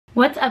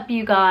What's up,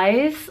 you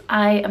guys?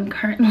 I am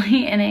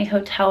currently in a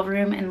hotel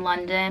room in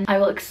London. I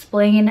will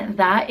explain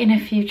that in a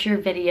future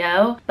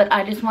video, but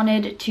I just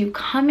wanted to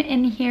come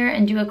in here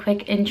and do a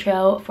quick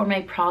intro for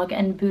my Prague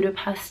and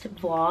Budapest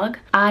vlog.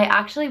 I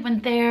actually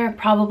went there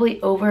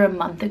probably over a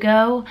month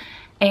ago,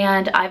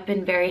 and I've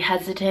been very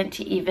hesitant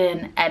to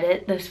even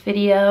edit this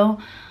video.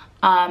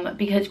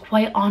 Because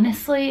quite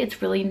honestly,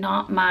 it's really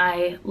not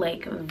my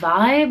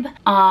vibe.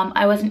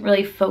 I wasn't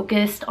really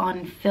focused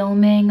on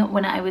filming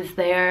when I was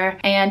there,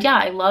 and yeah,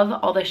 I love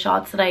all the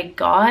shots that I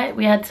got.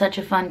 We had such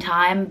a fun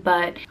time,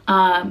 but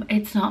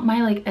it's not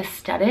my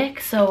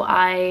aesthetic. So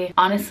I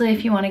honestly,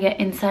 if you want to get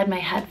inside my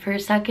head for a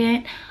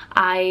second,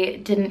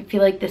 I didn't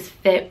feel like this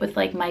fit with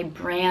my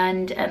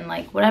brand and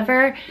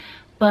whatever.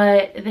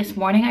 But this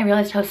morning I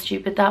realized how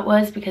stupid that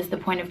was, because the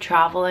point of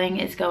traveling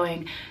is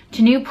going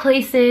to new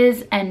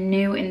places and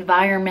new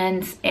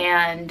environments,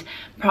 and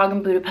Prague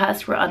and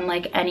Budapest were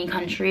unlike any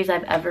countries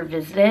I've ever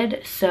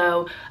visited.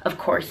 So of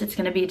course it's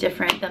going to be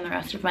different than the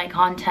rest of my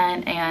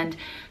content and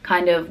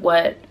kind of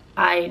what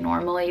I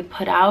normally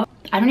put out.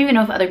 I don't even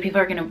know if other people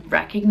are going to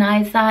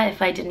recognize that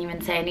if I didn't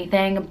even say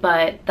anything,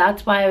 but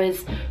that's why I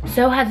was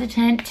so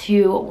hesitant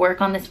to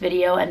work on this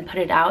video and put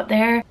it out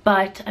there.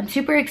 But I'm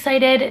super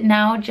excited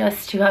now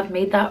just to have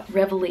made that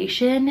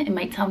revelation. It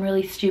might sound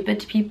really stupid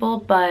to people,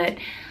 but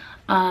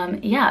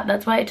yeah,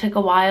 that's why it took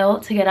a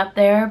while to get up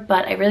there,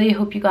 but I really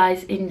hope you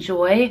guys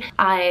enjoy.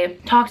 I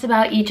talked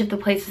about each of the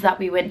places that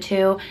we went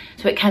to,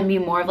 so it can be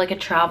more of a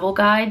travel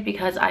guide,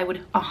 because I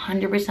would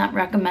 100%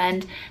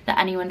 recommend that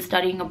anyone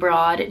studying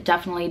abroad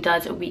definitely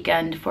does a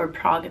weekend for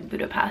Prague and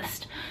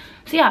Budapest.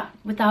 So yeah,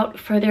 without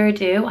further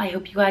ado, I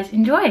hope you guys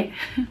enjoy.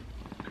 I'm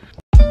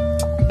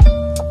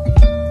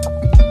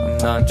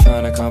not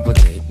trying to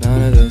complicate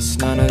none of this,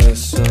 so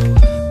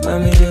let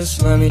me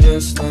just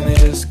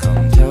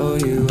come tell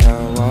you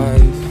how I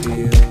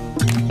feel.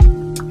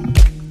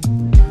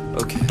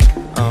 Okay,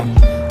 I'm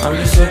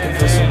just looking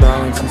for some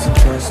balance and some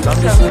trust.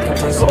 I'm just looking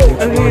for some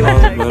mutual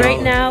love.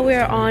 Right now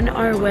we're on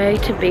our way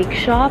to Bake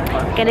Shop.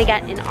 Gonna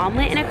get an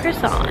omelet and a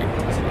croissant.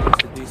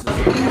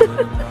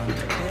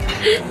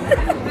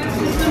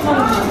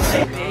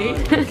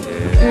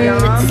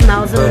 It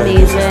smells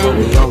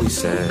amazing.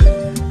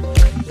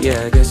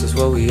 Yeah, I guess that's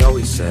what we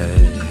always said.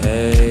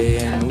 Hey,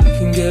 and we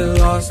can get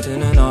lost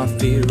in an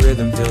offbeat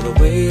rhythm. Feel the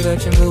way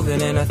that you're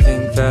moving, and I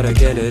think that I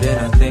get it, and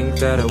I think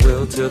that I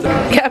will till the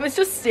I was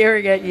just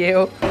staring at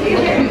you.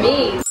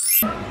 Me.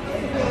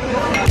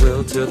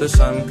 Will till the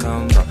sun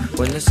comes up.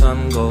 When the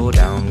sun go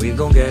down, we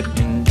gon' get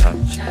in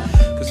touch.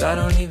 Cause I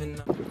don't even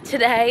know.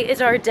 Today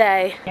is our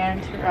day.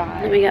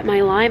 Let me get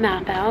my Lime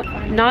app out.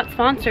 Not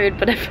sponsored,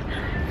 but if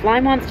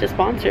Lime wants to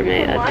sponsor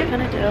me, I'd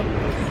kind of do.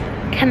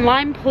 Can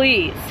Lime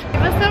please?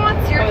 Give us some on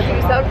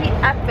Syracuse, that would be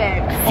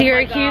epic.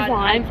 Syracuse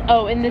limes.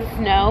 Oh, in the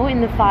snow,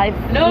 in the 5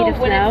 feet of snow? No,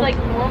 when it's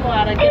normal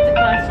out, I get to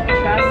class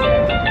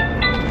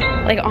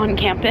faster. On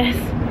campus?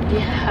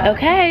 Yeah.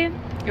 Okay,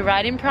 your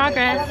ride in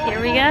progress. Here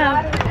we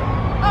go.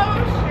 Oh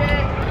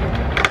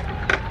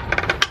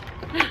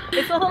shit.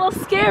 It's a little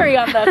scary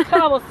on the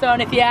cobblestone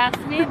if you ask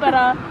me, but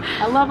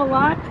I love a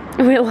lot.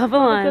 We love a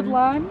lime. Good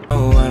lime.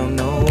 Oh, I don't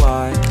know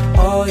why.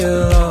 All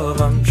your love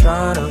I'm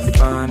trying to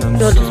find. I'm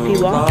You'll so just be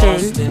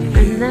walking, and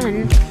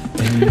then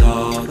and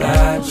all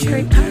that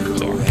you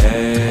do.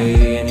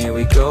 Hey, and here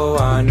we go.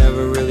 I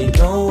never really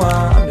know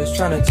why. I'm just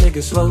trying to take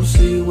it slow,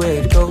 see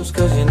where it goes.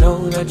 Cause you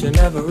know that you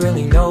never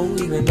really know.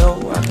 Even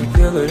though I can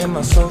feel it in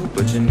my soul,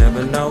 but you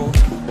never know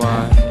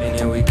why. And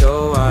here we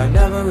go. I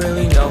never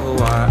really know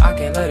why. I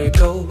can't let it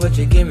go, but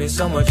you give me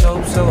so much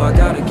hope, so I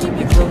gotta keep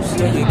you close.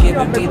 Yeah, you're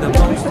giving me the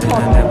most, and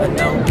I never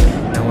know.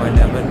 No, I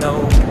never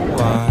know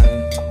why.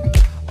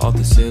 All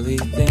the silly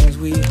things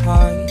we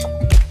hide,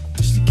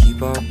 just to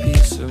keep our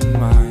peace of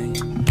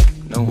mind.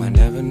 No, I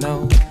never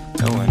know.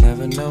 No, I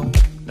never know.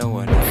 No,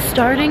 I never know.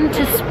 Starting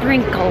to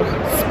sprinkle.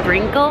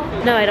 Sprinkle?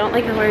 No, I don't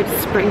like the word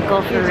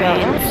sprinkle for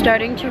rain. It's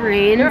starting to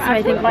rain, so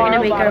I think we're gonna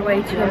make our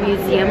way to a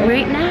museum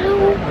right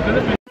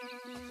now.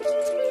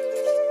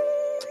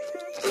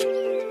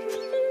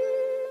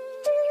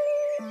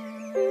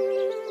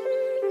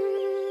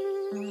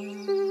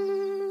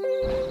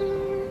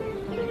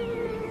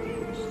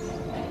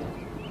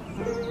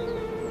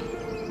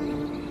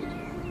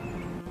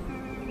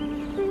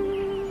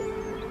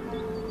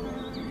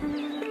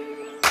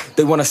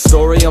 They want a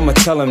story, I'ma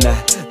tell them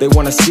that. They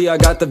wanna see I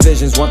got the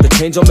visions, want the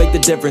change, I'll make the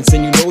difference.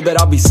 And you know that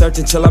I'll be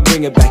searching till I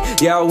bring it back.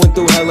 Yeah, I went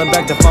through hell and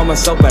back to find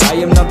myself, but I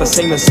am not the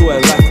same as who I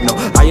left. No,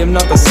 I am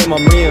not the same,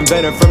 I'm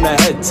reinvented from the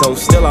head to toe.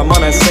 Still I'm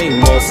on that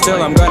same mode,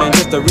 still I'm grinding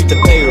just to reach the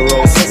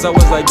payroll. Since I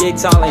was yay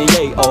talent,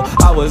 yay oh,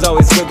 I was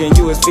always cooking,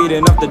 you was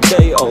feeding up the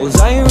day-ohs.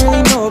 I ain't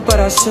really know it, but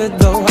I should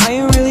though. I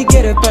ain't really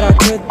get it, but I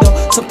could though.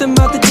 Something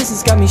about the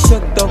distance got me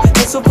shook though.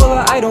 Head so full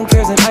of I don't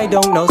cares and I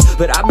don't knows.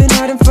 But I've been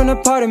hiding from a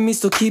part of me,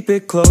 still keep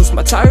it close.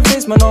 My tired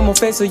face, my normal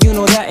face, so you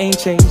know that ain't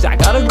changed. I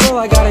gotta go,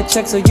 I gotta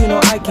check, so you know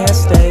I can't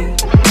stay.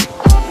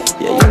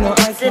 Yeah, you know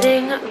I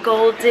Visiting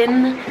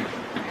Golden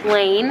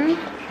Lane,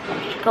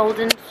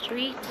 Golden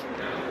Street.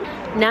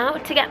 Now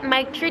to get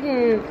my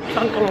turtleneck.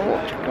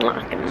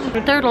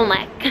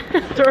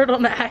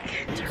 Turtleneck.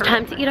 It's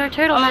time to eat our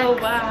turtleneck. Oh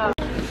wow.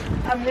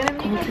 I'm gonna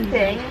make a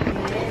thing.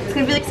 It's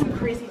gonna be like some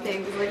crazy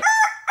things. Like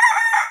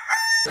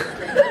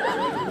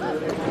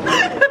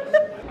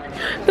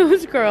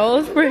Those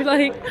girls were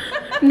like,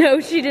 no,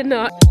 she did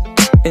not.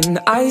 And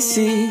I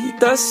see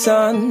the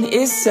sun,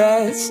 it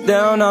sets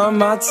down on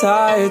my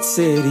tired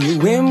city.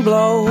 Wind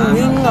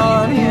blowing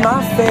on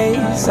my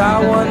face,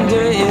 I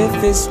wonder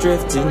if it's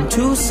drifting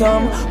to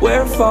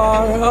somewhere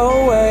far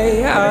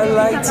away. I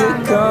like to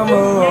come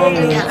along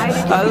with,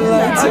 I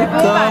like to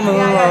come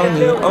along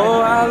with,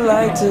 oh, I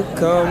like to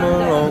come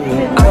along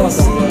with. I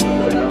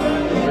see.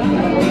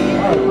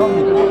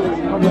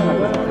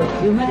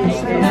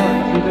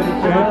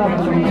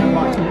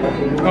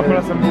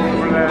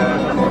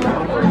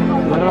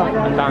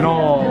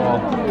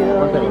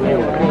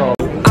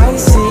 I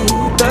see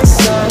the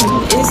sun,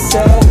 it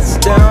sets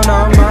down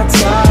on my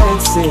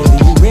tired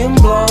city. Wind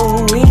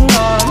blowing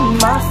on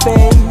my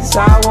face,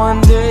 I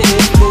wonder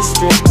if it's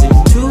drifting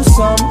to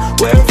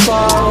somewhere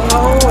far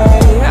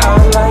away. I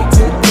like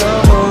to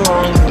come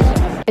along.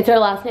 It's our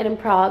last night in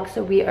Prague,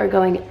 so we are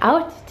going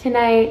out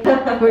tonight.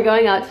 We're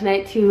going out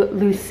tonight to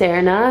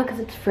Lucerna because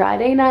it's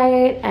Friday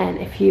night, and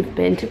if you've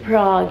been to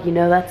Prague, you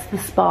know that's the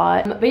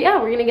spot. But yeah,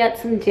 we're gonna get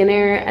some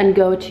dinner and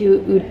go to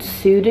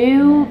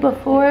Utsudu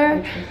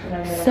before.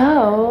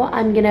 So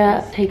I'm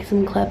gonna take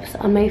some clips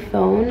on my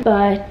phone,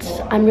 but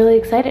I'm really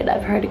excited.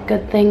 I've heard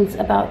good things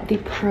about the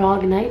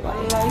Prague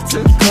nightlife. I like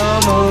to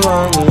come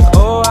along,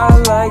 oh, I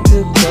like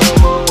to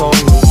come along.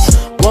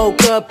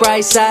 Woke up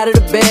right side of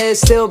the bed,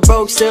 still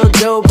broke, still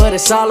dope, but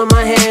it's all in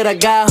my head. I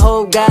got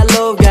hope, got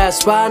love, got a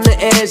spot on the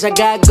edge. I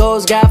got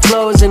goals, got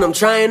flows, and I'm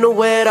trying to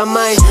wed. I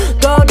might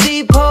go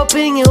deep,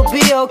 hoping you'll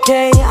be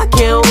okay. I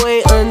can't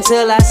wait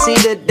until I see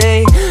the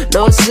day.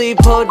 No sleep,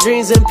 hold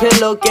dreams in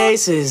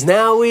pillowcases.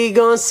 Now we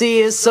gon'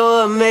 see it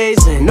so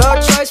amazing. No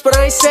choice, but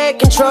I ain't set,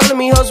 controlling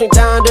me, holds me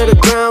down to the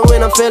ground.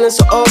 When I'm feeling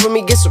so over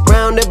me, get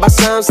surrounded by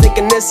sounds,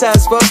 thinking this how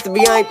it's supposed to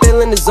be. I ain't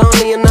feeling it's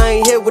only, and I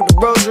ain't here with the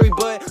rosary,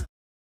 but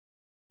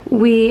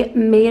we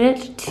made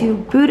it to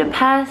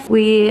Budapest.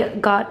 We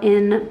got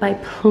in by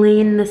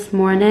plane this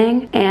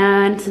morning,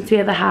 and since we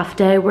have a half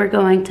day, we're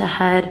going to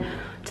head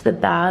to the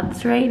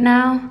baths right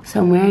now.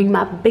 So I'm wearing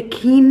my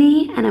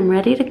bikini and I'm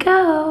ready to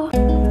go.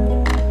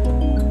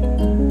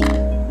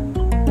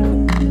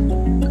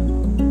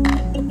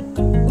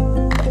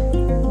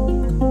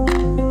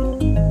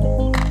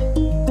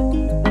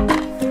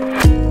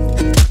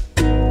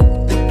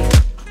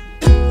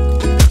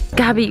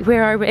 Gabby,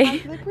 where are we? I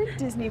feel like we're at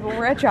Disney, but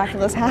we're at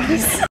Dracula's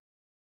house.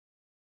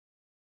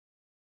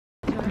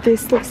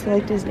 This looks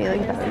like Disney,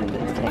 like that one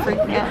is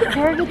freaking out.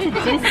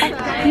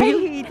 I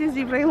hate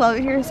Disney, but I love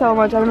it here so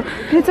much.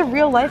 It's a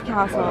real life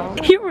castle.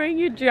 You're wearing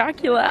your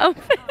Dracula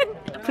outfit.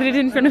 Put it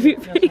in front of your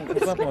face.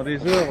 No,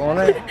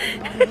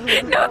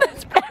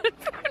 that's bad.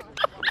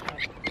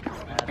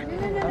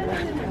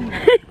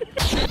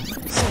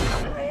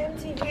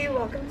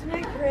 Welcome to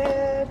my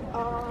crib.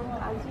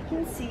 As you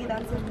can see,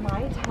 that's in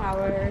my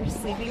tower.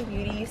 Sleeping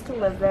Beauty used to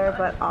live there,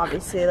 but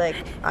obviously, like,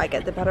 I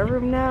get the better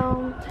room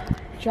now.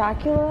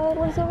 Dracula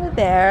was over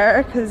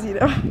there, because, you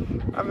know,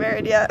 I'm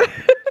married yet.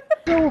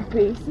 So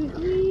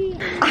basically,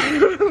 I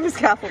don't know whose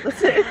castle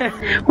this is.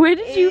 Where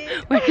did you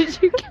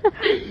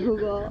get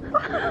Google.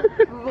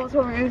 Google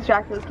told me it was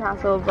Dracula's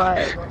castle, but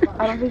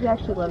I don't think he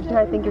actually lives here.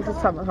 I think it's a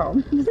summer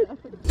home.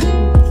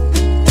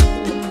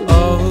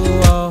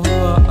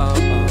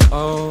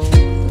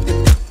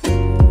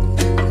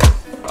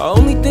 I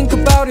only think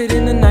about it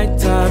in the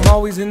nighttime,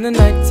 always in the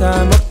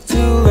nighttime. Up too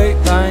late,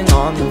 lying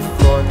on the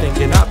floor,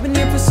 thinking I've been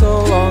here for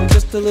so long,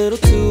 just a little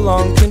too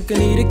long. Think I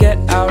need to get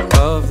out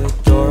of the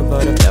door,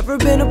 but I've never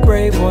been a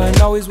brave one,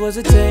 always was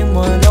a tame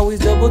one. Always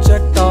double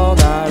checked all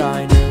that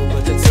I knew,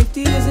 but that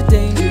safety is a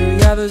danger.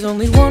 Yeah, there's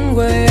only one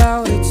way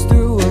out, it's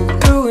through,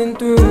 through and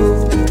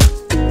through.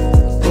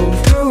 Oh,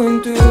 through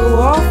and through,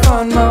 I'll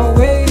find my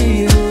way to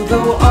you,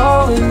 though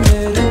I'll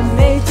admit it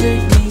may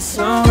take me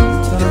some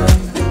time.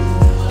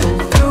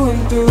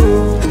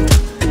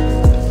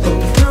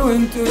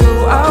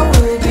 I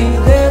will be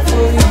there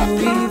for you,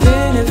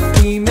 even if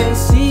we may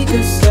seek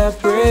a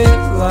separate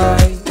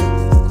life.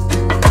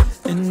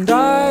 And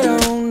I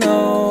don't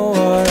know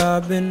what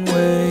I've been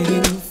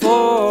waiting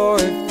for.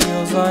 It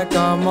feels like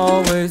I'm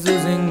always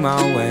losing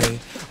my way.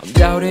 I'm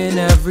doubting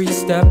every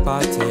step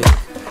I take.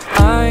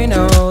 I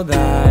know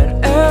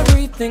that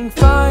everything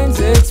finds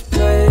its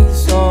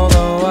place,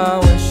 although I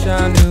wish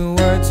I knew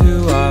where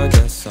to. I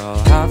guess I'll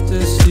have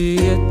to see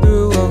it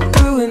through,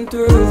 through and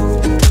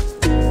through.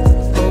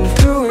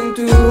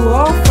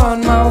 I'll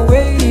find my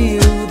way to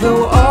you,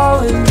 though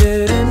I'll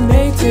admit it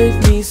may take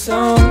me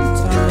some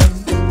time.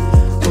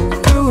 Oh,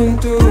 through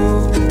and through,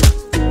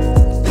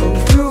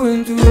 oh, through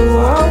and through,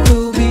 I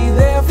will be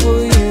there for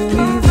you,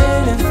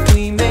 even if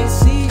we may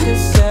seek a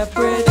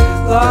separate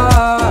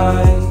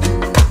life.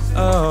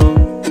 Oh.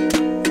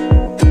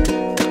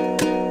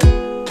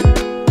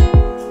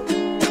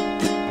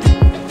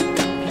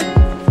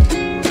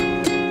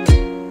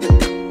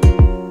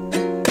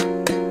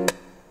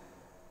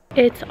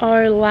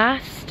 our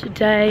last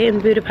day in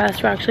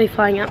Budapest. We're actually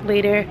flying out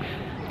later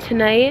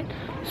tonight.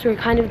 So we're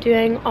kind of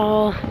doing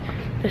all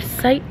the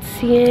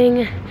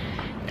sightseeing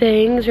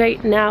things.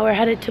 Right now we're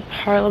headed to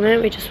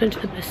Parliament. We just went to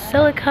the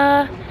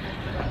Basilica.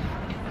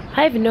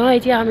 I have no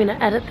idea how I'm gonna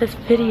edit this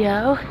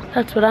video.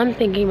 That's what I'm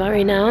thinking about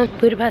right now.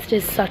 Budapest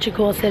is such a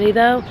cool city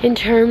though. In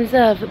terms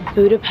of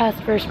Budapest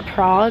versus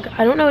Prague,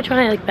 I don't know which one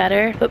I like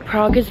better, but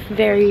Prague is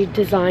very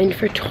designed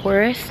for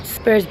tourists,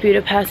 whereas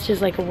Budapest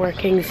is like a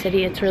working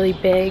city. It's really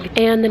big.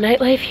 And the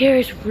nightlife here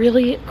is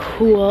really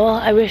cool.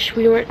 I wish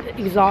we weren't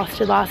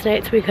exhausted last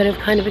night so we could have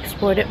kind of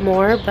explored it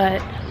more,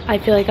 but I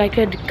feel like I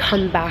could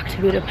come back to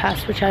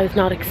Budapest, which I was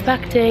not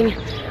expecting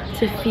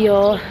to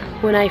feel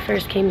when I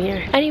first came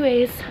here.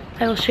 Anyways,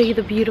 I will show you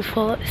the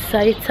beautiful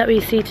sights that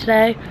we see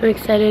today. I'm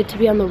excited to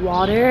be on the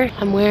water.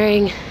 I'm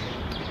wearing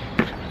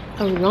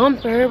a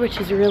romper,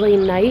 which is really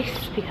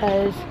nice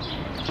because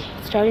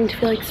it's starting to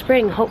feel like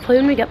spring. Hopefully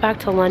when we get back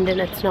to London,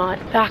 it's not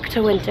back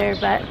to winter,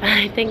 but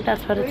I think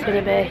that's what it's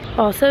gonna be.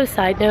 Also,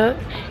 side note,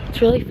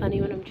 it's really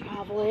funny when I'm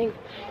traveling.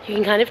 You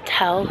can kind of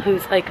tell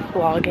who's like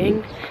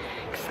vlogging.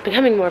 It's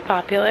becoming more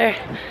popular.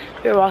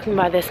 We were walking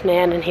by this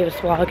man and he was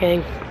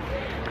vlogging.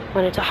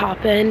 Wanted to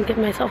hop in, give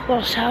myself a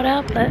little shout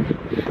out, but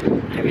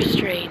I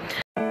restrained.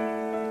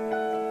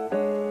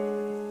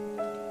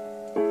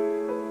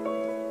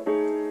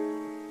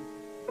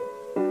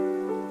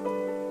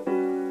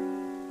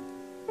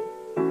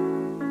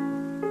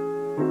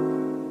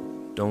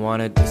 Don't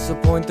wanna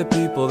disappoint the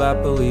people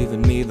that believe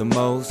in me the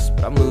most,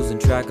 but I'm losing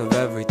track of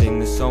everything.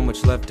 There's so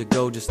much left to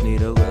go. Just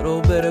need a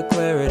little bit of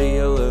clarity,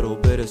 a little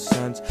bit of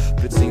sense.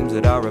 But it seems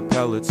that I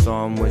repel it, so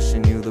I'm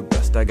wishing you the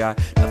best. I got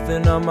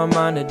nothing on my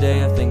mind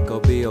today, I think I'll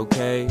be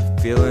okay.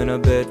 Feeling a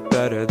bit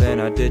better than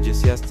I did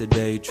just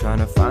yesterday. Trying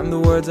to find the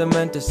words I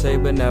meant to say,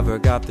 but never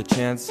got the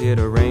chance. See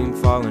the rain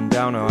falling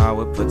down, or how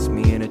it puts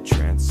me in a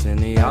trance. In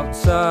the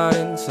outside,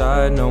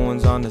 inside, no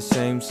one's on the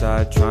same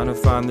side. Trying to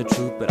find the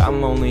truth, but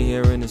I'm only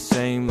hearing the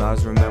same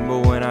lies. Remember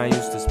when I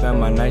used to spend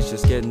my nights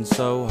just getting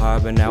so high,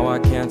 but now I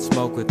can't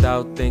smoke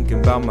without thinking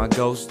about my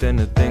ghost. And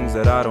the things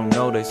that I don't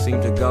know, they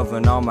seem to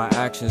govern all my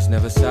actions.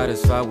 Never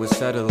satisfied with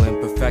settling,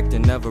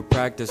 perfecting, never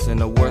practicing.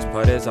 The worst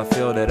part is I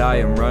feel that I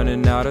am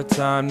running out of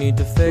time. Need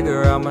to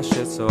figure out my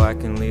shit so I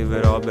can leave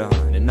it all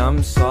behind. And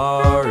I'm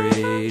sorry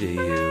to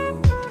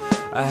you,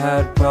 I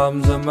had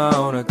problems of my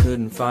own, I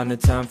couldn't find the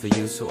time for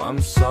you. So I'm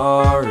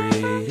sorry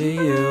to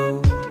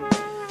you.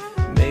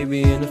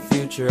 Maybe in the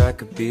future I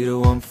could be the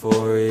one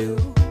for you.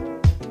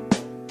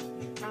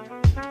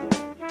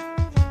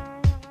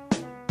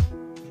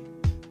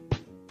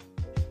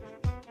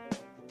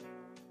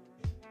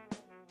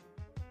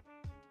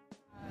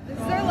 This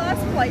is our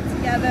last flight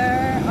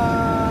together.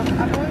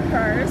 I'm going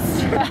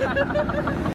first.